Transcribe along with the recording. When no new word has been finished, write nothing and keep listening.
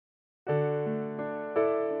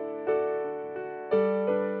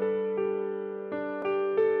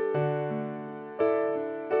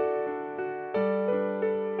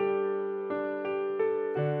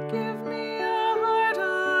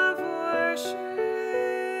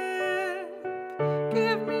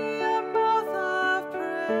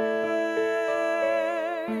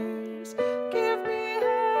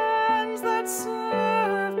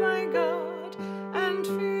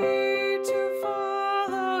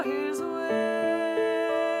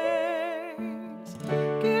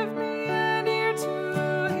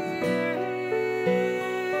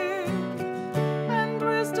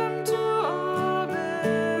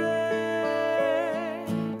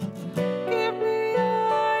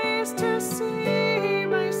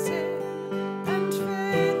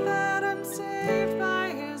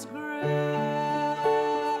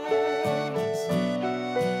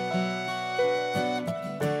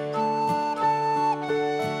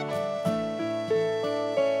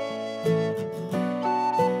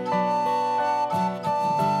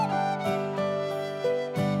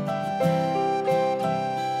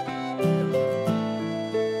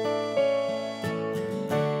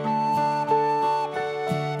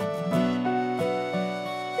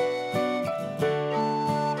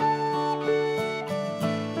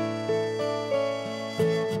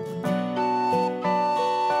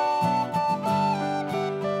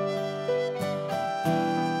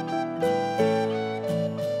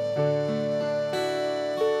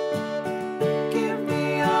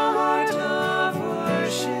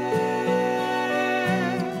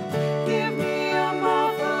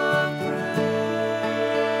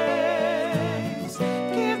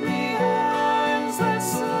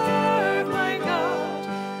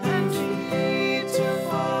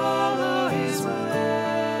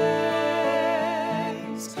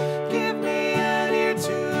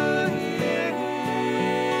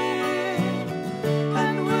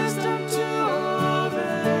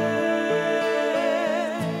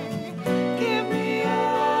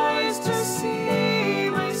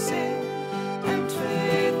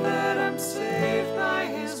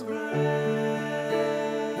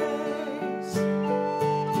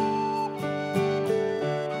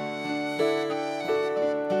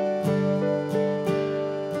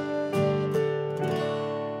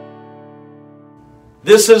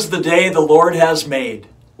This is the day the Lord has made.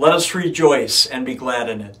 Let us rejoice and be glad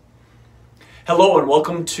in it. Hello and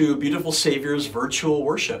welcome to Beautiful Savior's virtual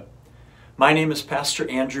worship. My name is Pastor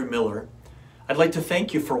Andrew Miller. I'd like to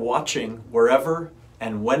thank you for watching wherever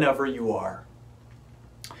and whenever you are.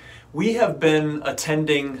 We have been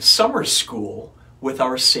attending summer school with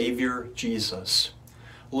our Savior Jesus,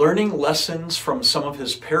 learning lessons from some of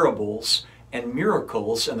his parables and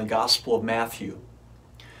miracles in the Gospel of Matthew.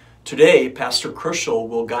 Today, Pastor Crucial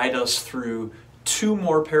will guide us through two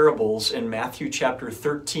more parables in Matthew chapter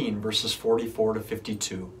 13, verses 44 to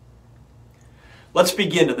 52. Let's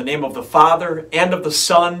begin in the name of the Father, and of the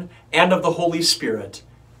Son, and of the Holy Spirit.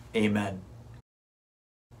 Amen.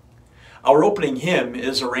 Our opening hymn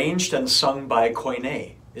is arranged and sung by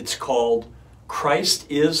Koine. It's called, Christ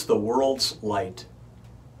is the World's Light.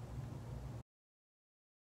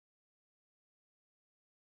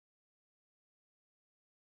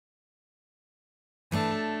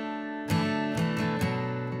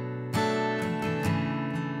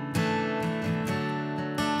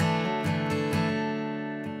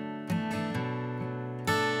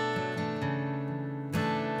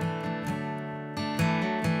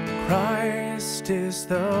 Christ is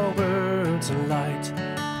the world's light,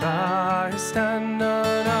 Christ and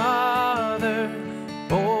none other.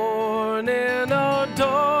 Born in our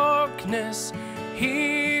darkness,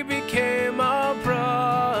 he became our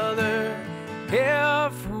brother.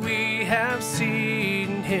 If we have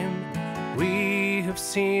seen him, we have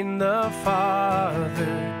seen the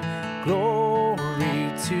Father. Glory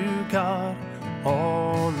to God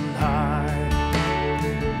on high.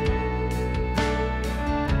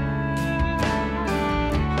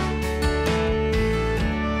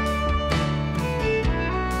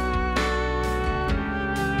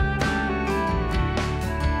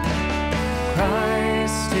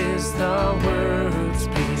 Christ is the world's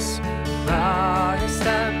peace, Christ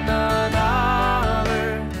and none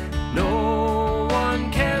other. No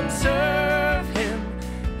one can serve him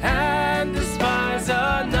and despise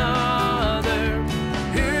another.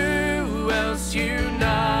 Who else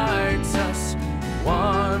unites us,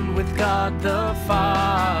 one with God the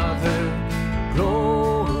Father?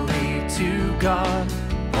 Glory to God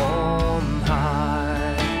on high.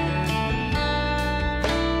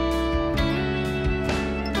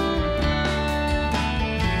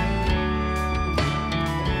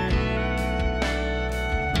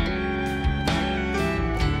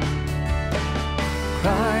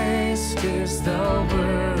 Christ is the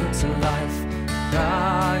world's life,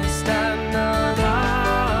 Christ and none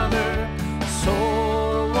other.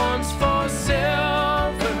 Sold once for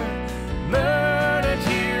silver, murdered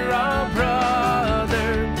here our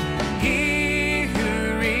brother. He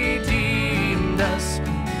who redeemed us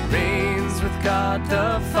reigns with God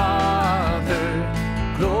the Father.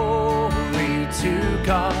 Glory to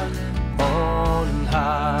God on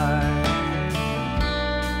high.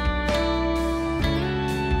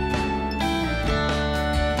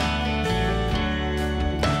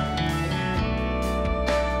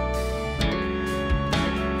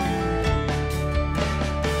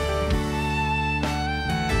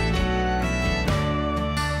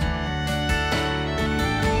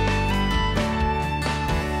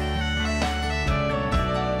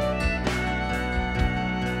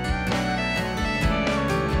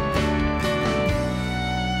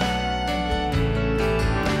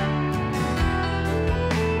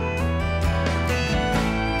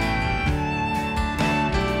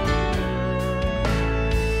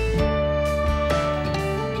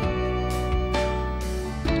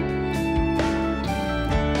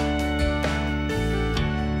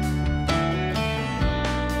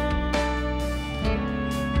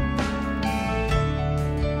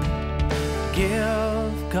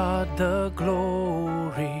 Give God the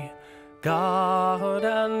glory, God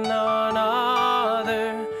and none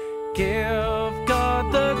other. Give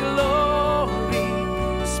God the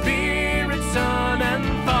glory, Spirit, Son,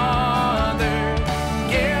 and Father.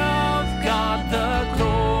 Give God the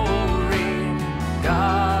glory,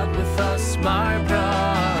 God with us, my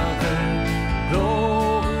brother.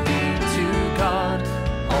 Glory to God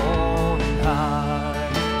on high.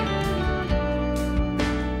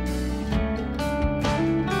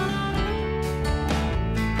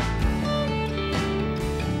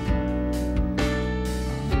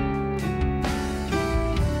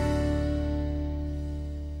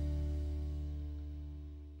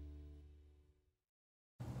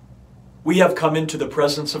 We have come into the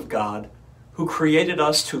presence of God, who created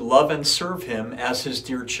us to love and serve him as his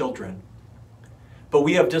dear children. But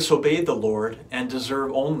we have disobeyed the Lord and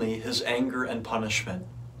deserve only his anger and punishment.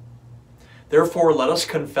 Therefore, let us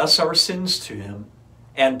confess our sins to him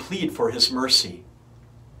and plead for his mercy.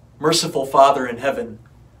 Merciful Father in heaven,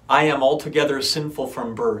 I am altogether sinful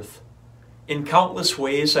from birth. In countless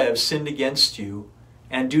ways I have sinned against you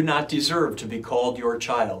and do not deserve to be called your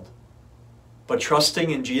child. But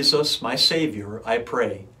trusting in Jesus, my Savior, I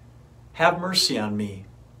pray, have mercy on me,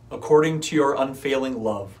 according to your unfailing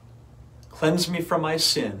love. Cleanse me from my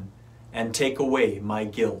sin and take away my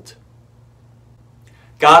guilt.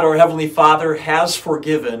 God, our Heavenly Father, has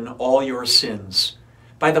forgiven all your sins.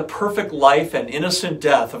 By the perfect life and innocent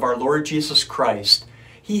death of our Lord Jesus Christ,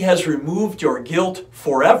 He has removed your guilt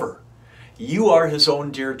forever. You are His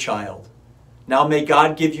own dear child. Now may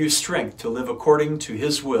God give you strength to live according to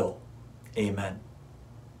His will. Amen.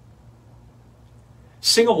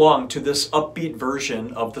 Sing along to this upbeat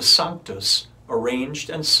version of the Sanctus,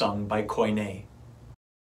 arranged and sung by Koine.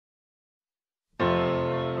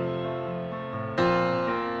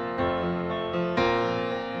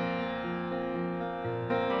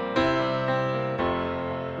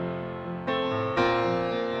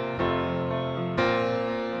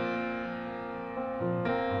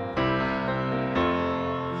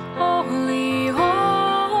 Holy,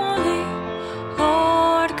 holy,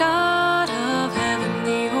 Lord God of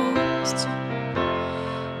heavenly hosts.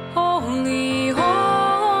 Holy,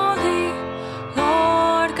 holy,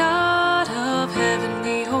 Lord God of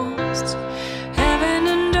heavenly hosts. Heaven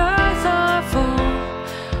and earth are full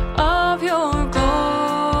of your glory.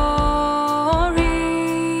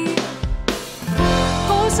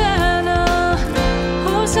 Hosanna,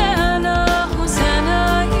 Hosanna,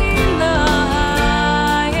 Hosanna in the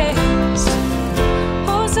highest.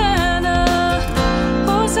 Hosanna,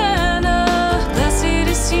 Hosanna, blessed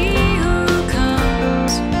is he who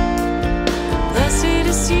comes. Blessed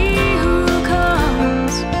is he who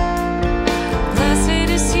comes. Blessed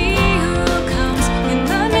is he who comes in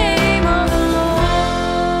the name of the Lord.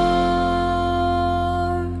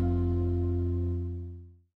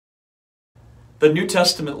 The New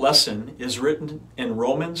Testament lesson is written in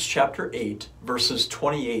Romans chapter 8, verses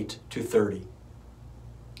 28 to 30.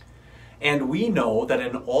 And we know that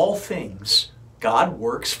in all things God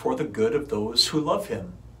works for the good of those who love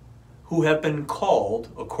Him, who have been called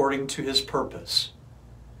according to His purpose.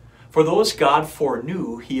 For those God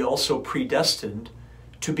foreknew, He also predestined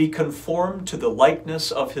to be conformed to the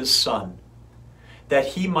likeness of His Son, that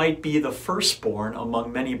He might be the firstborn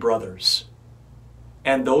among many brothers.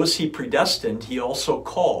 And those He predestined, He also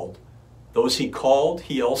called. Those He called,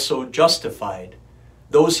 He also justified.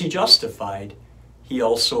 Those He justified, He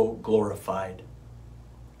also glorified.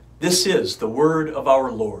 This is the word of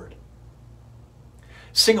our Lord.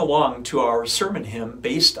 Sing along to our sermon hymn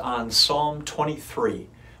based on Psalm 23,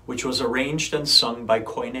 which was arranged and sung by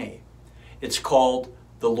Koine. It's called,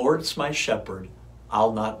 "The Lord's My Shepherd,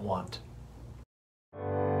 I'll Not Want."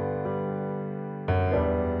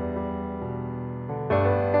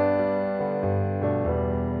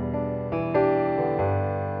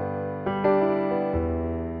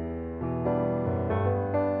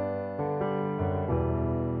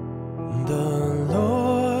 The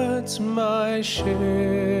Lord's my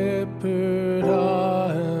shepherd,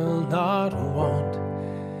 I'll not want.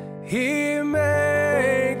 He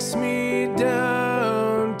makes me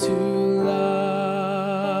down to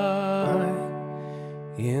lie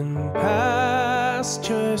in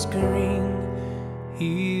pastures green.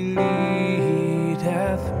 He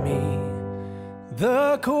leadeth me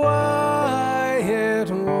the quiet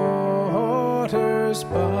waters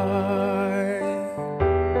by.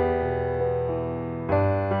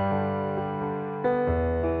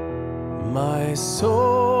 My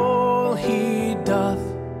soul He doth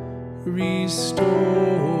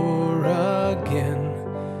restore again,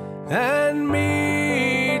 and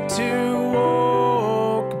me to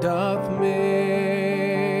walk doth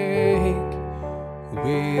make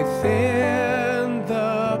within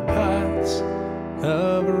the paths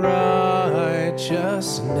of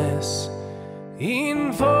righteousness,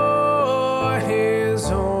 in for His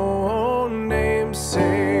own name's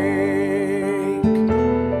sake.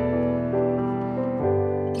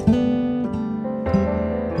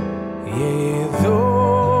 Yea,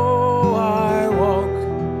 though I walk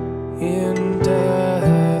in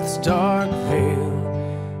death's dark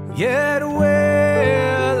vale, yet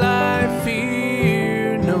will I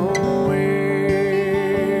fear no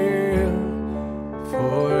ill,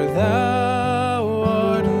 for Thou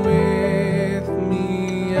art with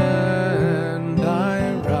me.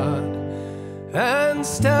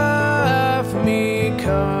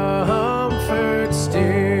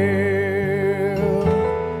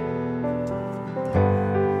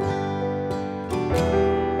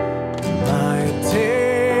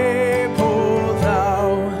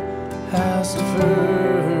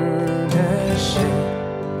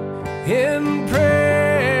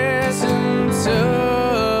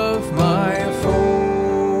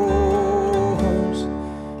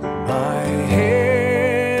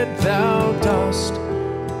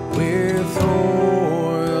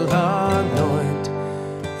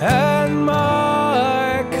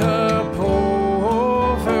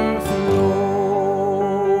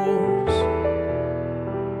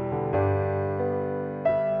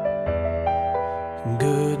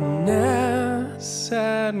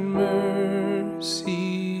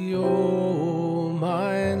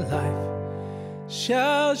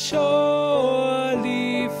 shall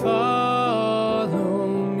surely follow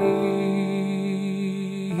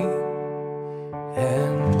me,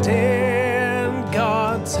 and in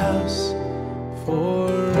God's house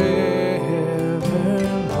forevermore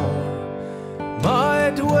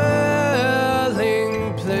my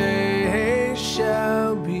dwelling place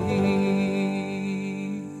shall be.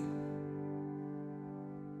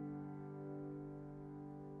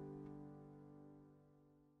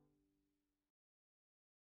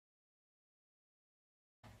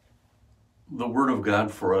 The Word of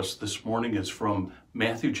God for us this morning is from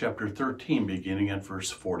Matthew chapter 13, beginning at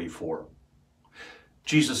verse 44.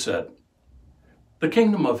 Jesus said, "The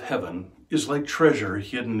kingdom of heaven is like treasure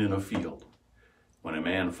hidden in a field. When a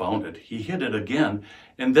man found it, he hid it again,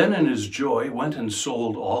 and then in his joy went and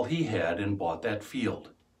sold all he had and bought that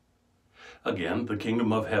field. Again, the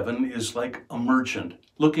kingdom of heaven is like a merchant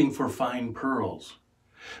looking for fine pearls.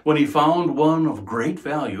 When he found one of great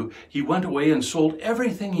value, he went away and sold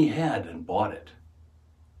everything he had and bought it.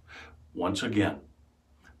 Once again,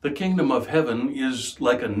 the kingdom of heaven is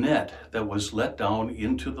like a net that was let down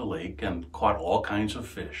into the lake and caught all kinds of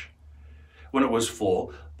fish. When it was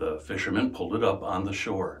full, the fishermen pulled it up on the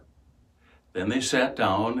shore. Then they sat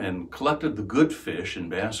down and collected the good fish in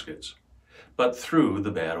baskets, but threw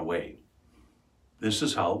the bad away. This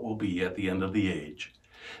is how it will be at the end of the age.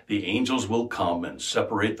 The angels will come and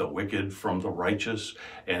separate the wicked from the righteous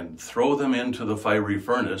and throw them into the fiery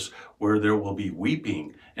furnace, where there will be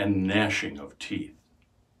weeping and gnashing of teeth."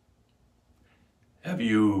 "Have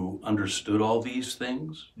you understood all these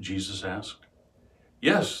things?" Jesus asked.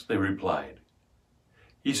 "Yes," they replied.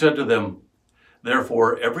 He said to them,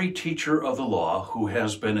 "Therefore, every teacher of the law who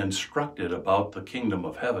has been instructed about the kingdom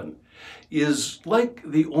of heaven is like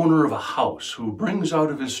the owner of a house who brings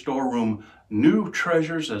out of his storeroom new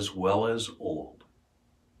treasures as well as old."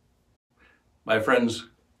 My friends,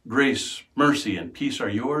 grace, mercy, and peace are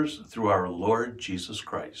yours through our Lord Jesus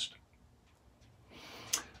Christ.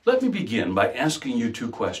 Let me begin by asking you two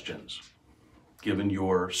questions. Given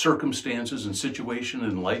your circumstances and situation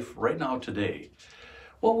in life right now today,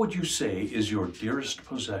 what would you say is your dearest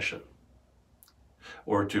possession?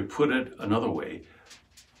 Or to put it another way,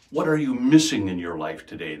 what are you missing in your life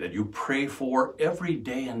today that you pray for every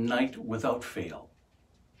day and night without fail?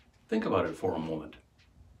 Think about it for a moment.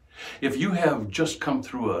 If you have just come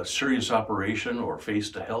through a serious operation or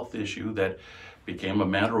faced a health issue that became a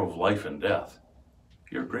matter of life and death,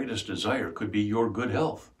 your greatest desire could be your good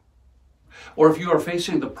health. Or if you are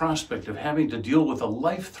facing the prospect of having to deal with a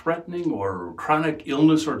life-threatening or chronic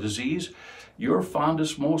illness or disease, your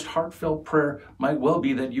fondest, most heartfelt prayer might well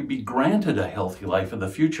be that you be granted a healthy life in the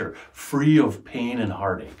future, free of pain and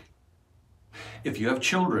heartache. If you have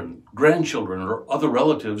children, grandchildren, or other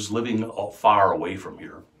relatives living far away from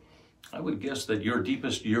here, I would guess that your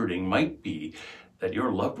deepest yearning might be that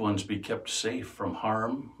your loved ones be kept safe from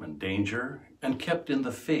harm and danger and kept in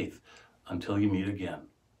the faith until you meet again.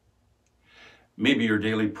 Maybe your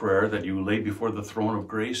daily prayer that you lay before the throne of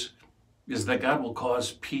grace is that God will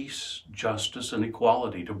cause peace, justice, and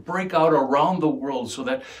equality to break out around the world so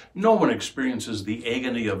that no one experiences the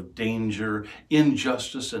agony of danger,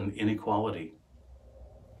 injustice, and inequality.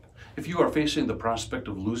 If you are facing the prospect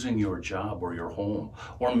of losing your job or your home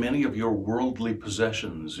or many of your worldly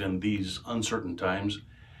possessions in these uncertain times,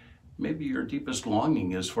 maybe your deepest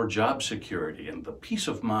longing is for job security and the peace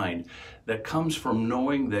of mind that comes from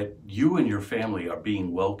knowing that you and your family are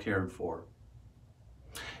being well cared for.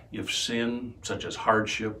 If sin, such as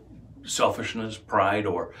hardship, selfishness, pride,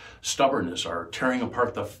 or stubbornness are tearing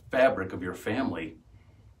apart the fabric of your family,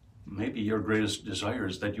 maybe your greatest desire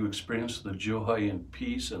is that you experience the joy and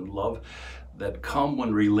peace and love that come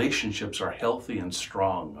when relationships are healthy and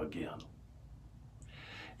strong again.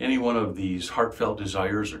 Any one of these heartfelt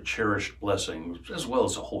desires or cherished blessings, as well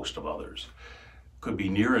as a host of others, could be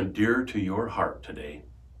near and dear to your heart today.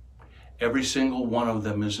 Every single one of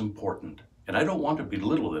them is important, and I don't want to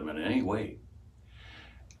belittle them in any way.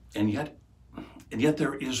 And yet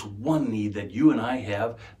there is one need that you and I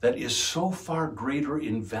have that is so far greater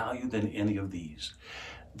in value than any of these.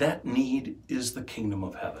 That need is the kingdom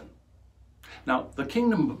of heaven. Now, the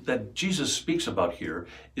kingdom that Jesus speaks about here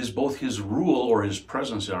is both his rule or his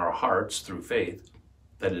presence in our hearts through faith.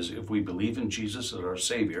 That is, if we believe in Jesus as our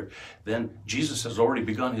Savior, then Jesus has already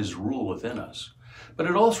begun his rule within us. But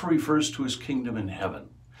it also refers to his kingdom in heaven,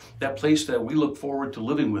 that place that we look forward to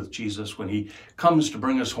living with Jesus when he comes to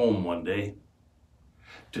bring us home one day.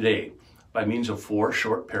 Today, by means of 4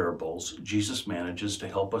 short parables, Jesus manages to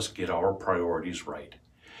help us get our priorities right.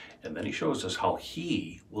 And then he shows us how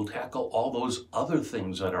he will tackle all those other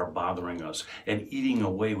things that are bothering us and eating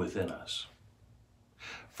away within us.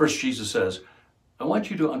 First, Jesus says, I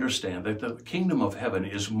want you to understand that the kingdom of heaven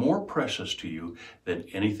is more precious to you than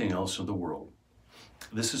anything else in the world.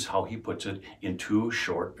 This is how he puts it in two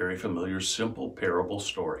short, very familiar, simple parable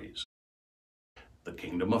stories. The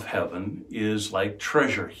kingdom of heaven is like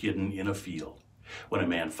treasure hidden in a field. When a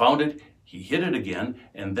man found it, he hid it again,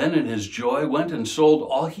 and then in his joy went and sold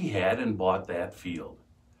all he had and bought that field.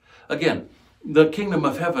 Again, the kingdom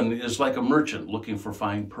of heaven is like a merchant looking for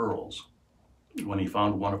fine pearls. When he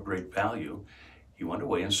found one of great value, he went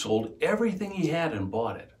away and sold everything he had and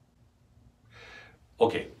bought it.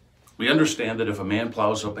 Okay, we understand that if a man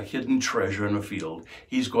plows up a hidden treasure in a field,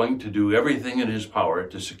 he's going to do everything in his power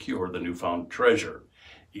to secure the newfound treasure,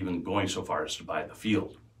 even going so far as to buy the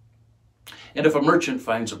field. And if a merchant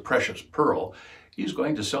finds a precious pearl, he's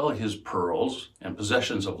going to sell his pearls and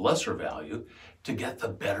possessions of lesser value to get the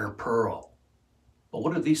better pearl. But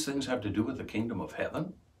what do these things have to do with the kingdom of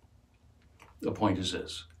heaven? The point is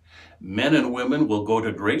this: men and women will go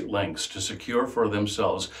to great lengths to secure for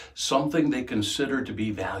themselves something they consider to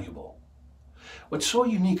be valuable. What's so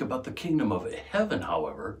unique about the kingdom of heaven,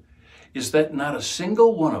 however, is that not a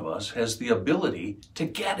single one of us has the ability to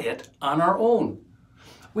get it on our own.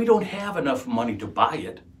 We don't have enough money to buy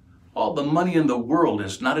it. All the money in the world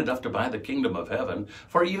is not enough to buy the kingdom of heaven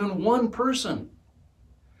for even one person.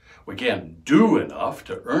 We can't do enough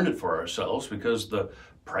to earn it for ourselves because the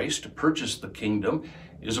price to purchase the kingdom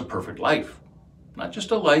is a perfect life. Not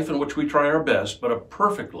just a life in which we try our best, but a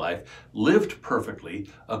perfect life lived perfectly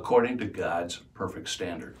according to God's perfect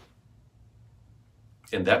standard.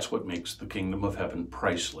 And that's what makes the kingdom of heaven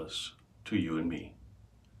priceless to you and me.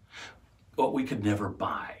 What we could never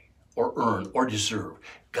buy or earn or deserve,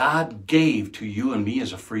 God gave to you and me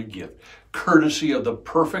as a free gift, courtesy of the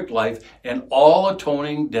perfect life and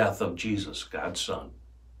all-atoning death of Jesus, God's Son.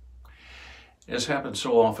 As happens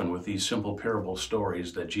so often with these simple parable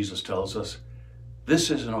stories that Jesus tells us, this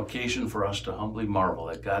is an occasion for us to humbly marvel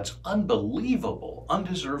at God's unbelievable,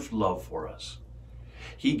 undeserved love for us.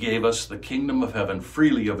 He gave us the kingdom of heaven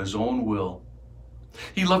freely of his own will.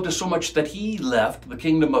 He loved us so much that he left the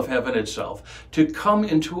kingdom of heaven itself to come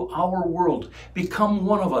into our world, become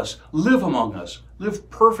one of us, live among us, live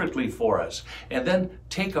perfectly for us, and then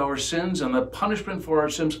take our sins and the punishment for our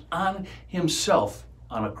sins on himself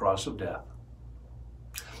on a cross of death.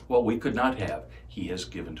 What we could not have, he has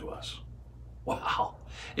given to us. Wow.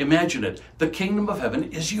 Imagine it. The kingdom of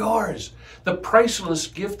heaven is yours. The priceless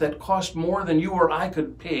gift that cost more than you or I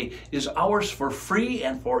could pay is ours for free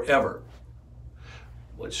and forever.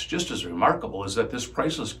 What's just as remarkable is that this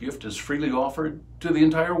priceless gift is freely offered to the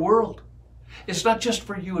entire world. It's not just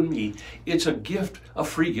for you and me. It's a gift, a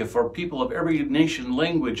free gift for people of every nation,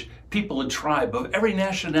 language, people and tribe, of every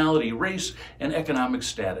nationality, race, and economic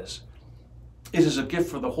status. It is a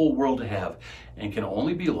gift for the whole world to have and can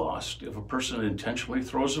only be lost if a person intentionally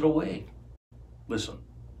throws it away. Listen,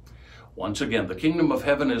 once again, the kingdom of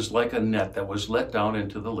heaven is like a net that was let down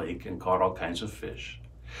into the lake and caught all kinds of fish.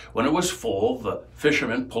 When it was full, the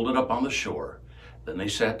fishermen pulled it up on the shore. Then they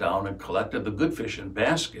sat down and collected the good fish in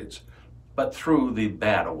baskets, but threw the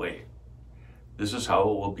bad away. This is how it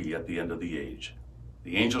will be at the end of the age.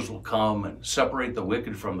 The angels will come and separate the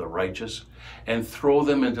wicked from the righteous and throw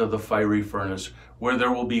them into the fiery furnace, where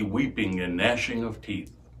there will be weeping and gnashing of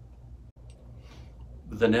teeth.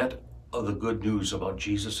 The net of the good news about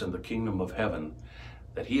Jesus and the kingdom of heaven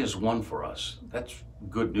that he has won for us, that's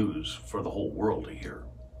good news for the whole world to hear.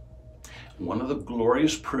 One of the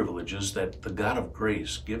glorious privileges that the God of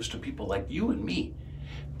grace gives to people like you and me,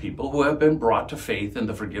 people who have been brought to faith in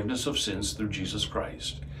the forgiveness of sins through Jesus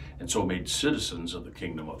Christ, and so made citizens of the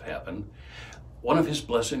kingdom of heaven, one of his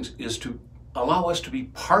blessings is to allow us to be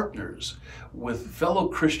partners with fellow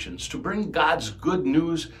Christians to bring God's good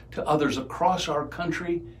news to others across our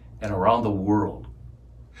country and around the world.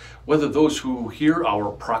 Whether those who hear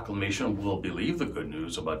our proclamation will believe the good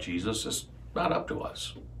news about Jesus is not up to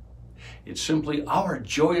us. It's simply our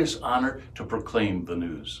joyous honor to proclaim the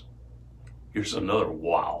news. Here's another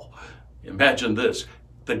wow. Imagine this.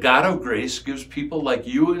 The God of grace gives people like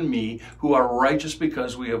you and me, who are righteous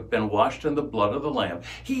because we have been washed in the blood of the Lamb,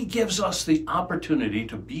 he gives us the opportunity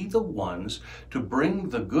to be the ones to bring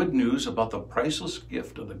the good news about the priceless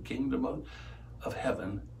gift of the kingdom of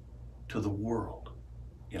heaven to the world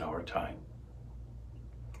in our time.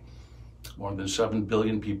 More than 7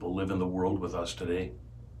 billion people live in the world with us today.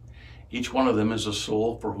 Each one of them is a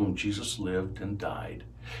soul for whom Jesus lived and died,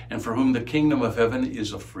 and for whom the kingdom of heaven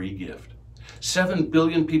is a free gift. 7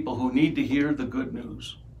 billion people who need to hear the good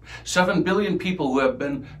news. 7 billion people who have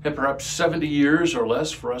perhaps 70 years or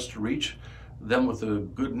less for us to reach them with the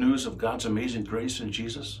good news of God's amazing grace in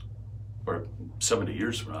Jesus. or 70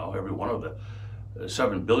 years from now, every one of the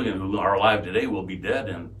 7 billion who are alive today will be dead,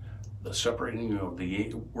 and the separating of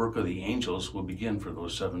the work of the angels will begin for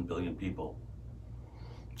those 7 billion people.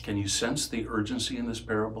 Can you sense the urgency in this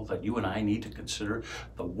parable that you and I need to consider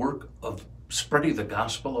the work of spreading the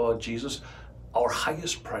gospel about Jesus our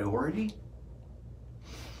highest priority?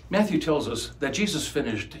 Matthew tells us that Jesus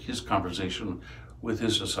finished his conversation with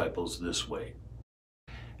his disciples this way.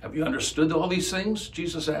 "Have you understood all these things?"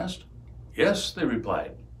 Jesus asked. "Yes," they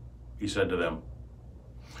replied. He said to them,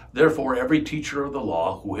 "Therefore, every teacher of the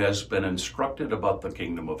law who has been instructed about the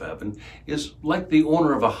kingdom of heaven is like the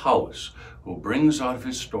owner of a house who brings out of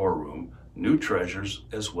his storeroom new treasures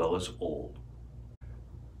as well as old."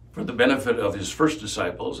 For the benefit of his first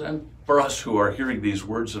disciples and for us who are hearing these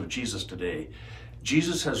words of Jesus today,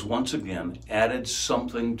 Jesus has once again added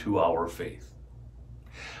something to our faith.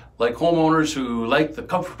 Like homeowners who like the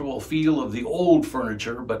comfortable feel of the old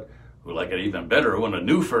furniture, but who like it even better when a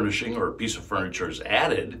new furnishing or piece of furniture is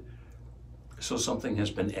added, so something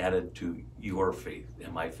has been added to your faith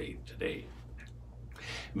and my faith today.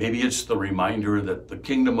 Maybe it's the reminder that the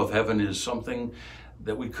kingdom of heaven is something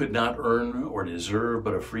that we could not earn or deserve,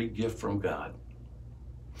 but a free gift from God.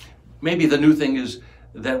 Maybe the new thing is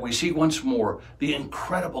that we see once more the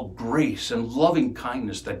incredible grace and loving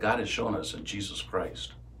kindness that God has shown us in Jesus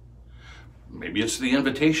Christ. Maybe it's the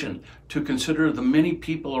invitation to consider the many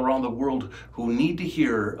people around the world who need to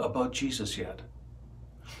hear about Jesus yet.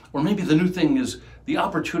 Or maybe the new thing is the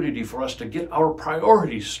opportunity for us to get our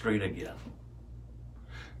priorities straight again.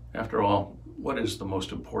 After all, what is the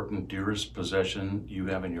most important, dearest possession you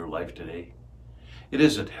have in your life today? It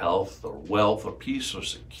isn't health or wealth or peace or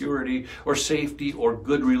security or safety or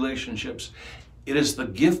good relationships. It is the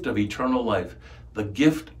gift of eternal life, the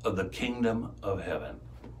gift of the kingdom of heaven.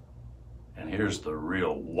 And here's the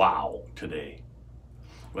real wow today.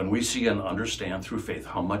 When we see and understand through faith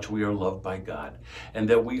how much we are loved by God and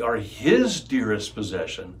that we are His dearest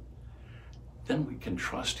possession, then we can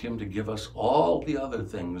trust Him to give us all the other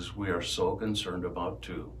things we are so concerned about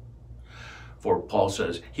too. For Paul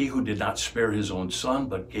says, "He who did not spare His own Son,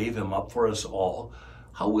 but gave Him up for us all,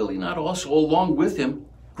 how will He not also along with Him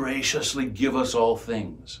graciously give us all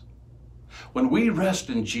things?" When we rest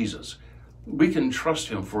in Jesus, we can trust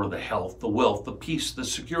Him for the health, the wealth, the peace, the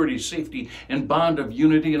security, safety, and bond of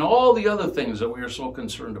unity, and all the other things that we are so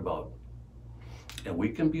concerned about. And we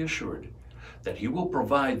can be assured that He will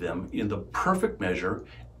provide them in the perfect measure,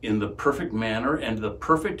 in the perfect manner, and the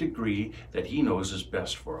perfect degree that He knows is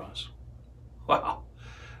best for us. Wow.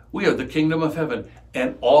 We are the kingdom of heaven,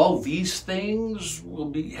 and all these things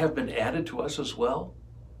have been added to us as well.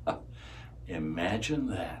 Imagine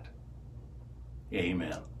that.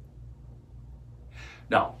 Amen.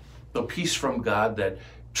 Now, the peace from God that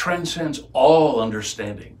transcends all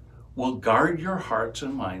understanding will guard your hearts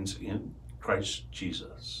and minds in Christ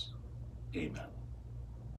Jesus. Amen.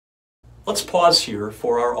 Let's pause here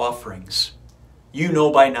for our offerings. You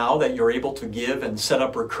know by now that you're able to give and set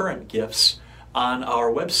up recurrent gifts on our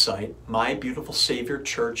website,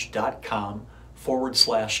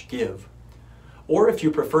 mybeautifulsaviorchurch.com/give. Or if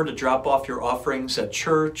you prefer to drop off your offerings at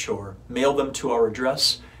church or mail them to our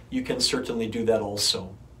address, you can certainly do that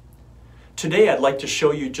also. Today I'd like to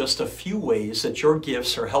show you just a few ways that your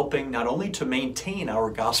gifts are helping not only to maintain our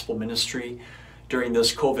gospel ministry during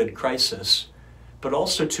this COVID crisis, but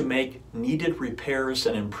also to make needed repairs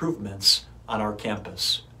and improvements on our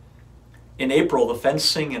campus. In April, the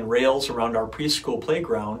fencing and rails around our preschool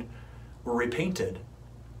playground were repainted,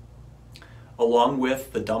 along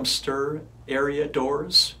with the dumpster area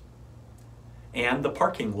doors and the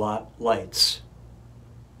parking lot lights.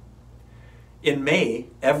 In May,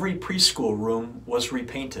 every preschool room was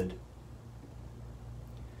repainted.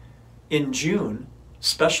 In June,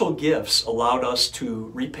 special gifts allowed us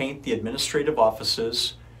to repaint the administrative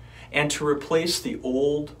offices and to replace the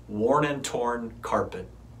old, worn and torn carpet.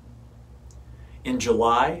 In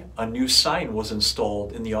July, a new sign was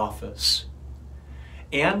installed in the office,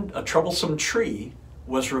 and a troublesome tree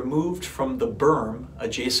was removed from the berm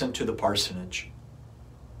adjacent to the parsonage.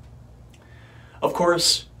 Of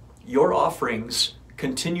course, your offerings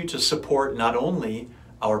continue to support not only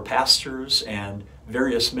our pastors and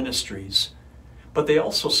various ministries, but they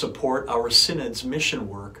also support our synod's mission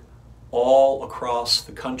work all across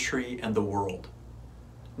the country and the world.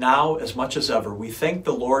 Now, as much as ever, we thank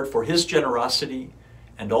the Lord for His generosity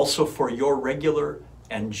and also for your regular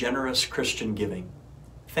and generous Christian giving.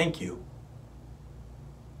 Thank you.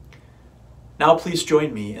 Now please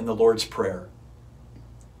join me in the Lord's Prayer.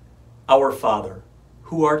 Our Father,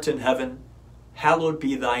 who art in heaven, hallowed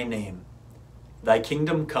be thy name. Thy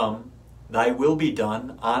kingdom come, Thy will be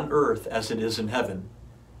done on earth as it is in heaven.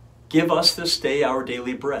 Give us this day our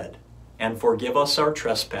daily bread, and forgive us our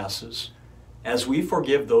trespasses, as we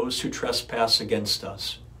forgive those who trespass against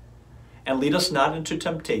us. And lead us not into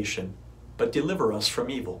temptation, but deliver us from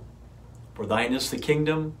evil. For thine is the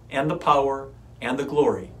kingdom, and the power, and the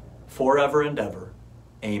glory, forever and ever.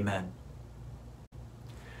 Amen.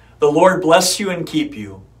 The Lord bless you and keep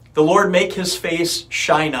you. The Lord make his face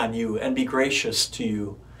shine on you and be gracious to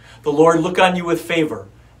you. The Lord look on you with favor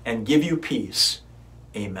and give you peace.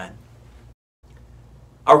 Amen.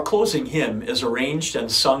 Our closing hymn is arranged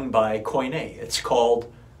and sung by Koine. It's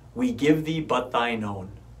called, We Give Thee But Thine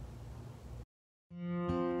Own.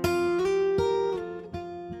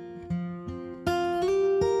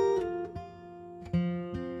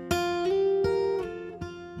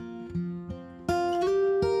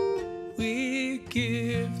 We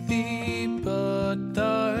give thee but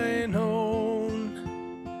thine own,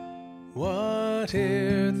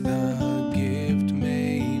 whate'er the gift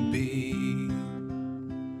may be.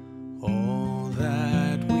 All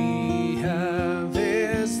that we have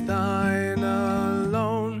is thine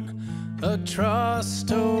alone, a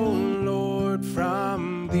trust, O Lord,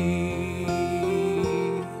 from thee.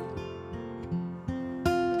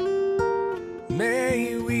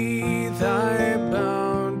 May we thy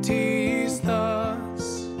bounties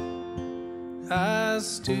thus, as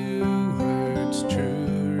stewards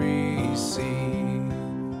true, receive,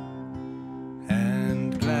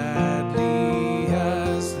 and gladly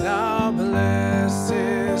as thou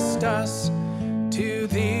blessest us, to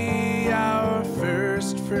thee our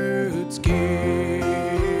first fruits give.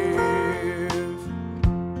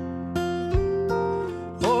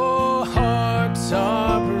 Oh, hearts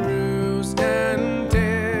are bruised and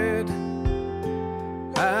dead,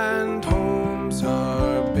 and homes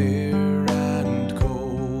are bare and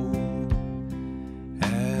cold,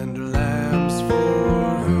 and lambs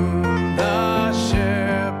for whom the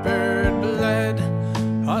shepherd bled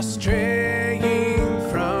are straying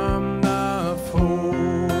from the fold.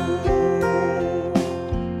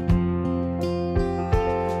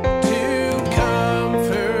 To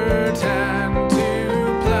comfort and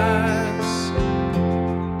to bless,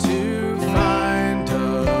 to find a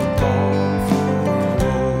balm for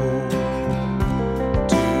woe,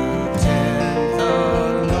 to tend the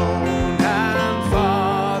lone and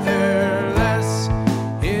fatherless,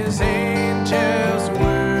 his angels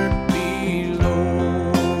work below.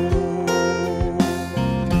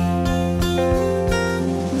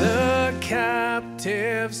 The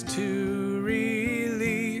captives to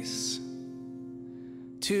release,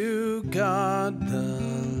 to God the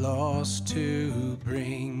lost to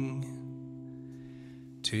bring,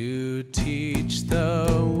 to teach the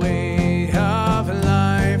way of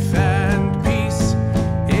life and peace.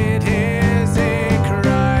 It is a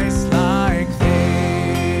Christ-like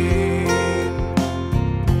thing,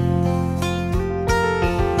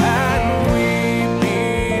 and we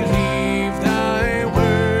believe thy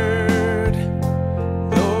word,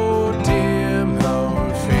 though dim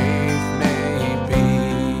our faith may be.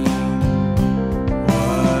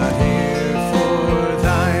 Whate'er for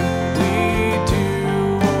thine we do,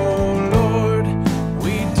 O Lord,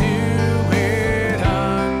 we do it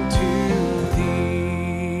unto thee.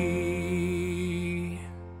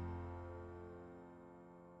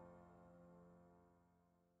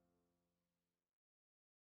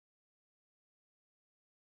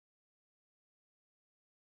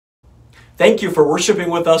 Thank you for worshiping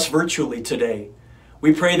with us virtually today.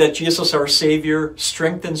 We pray that Jesus, our Savior,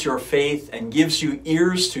 strengthens your faith and gives you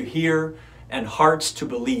ears to hear and hearts to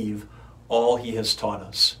believe all he has taught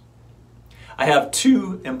us. I have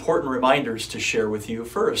two important reminders to share with you.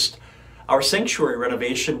 First, our sanctuary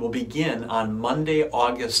renovation will begin on Monday,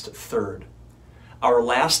 August 3rd. Our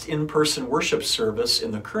last in-person worship service in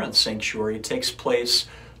the current sanctuary takes place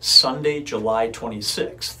Sunday, July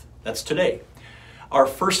 26th. That's today. Our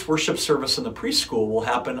first worship service in the preschool will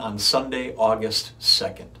happen on Sunday, August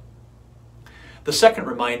 2nd. The second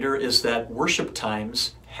reminder is that worship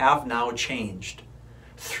times have now changed.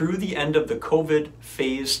 Through the end of the COVID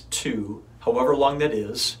phase 2, however long that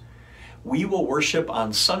is, we will worship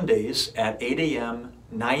on Sundays at 8 a.m.,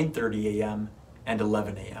 9:30 a.m., and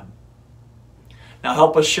 11 a.m. Now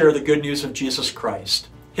help us share the good news of Jesus Christ.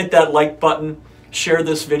 Hit that like button, share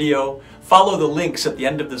this video, follow the links at the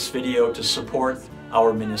end of this video to support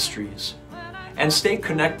our ministries, and stay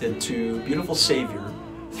connected to Beautiful Savior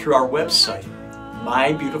through our website,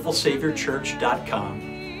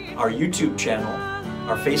 mybeautifulsaviorchurch.com, our YouTube channel,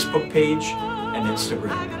 our Facebook page, and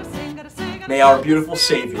Instagram. May our beautiful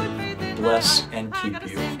Savior bless and keep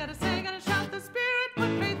you.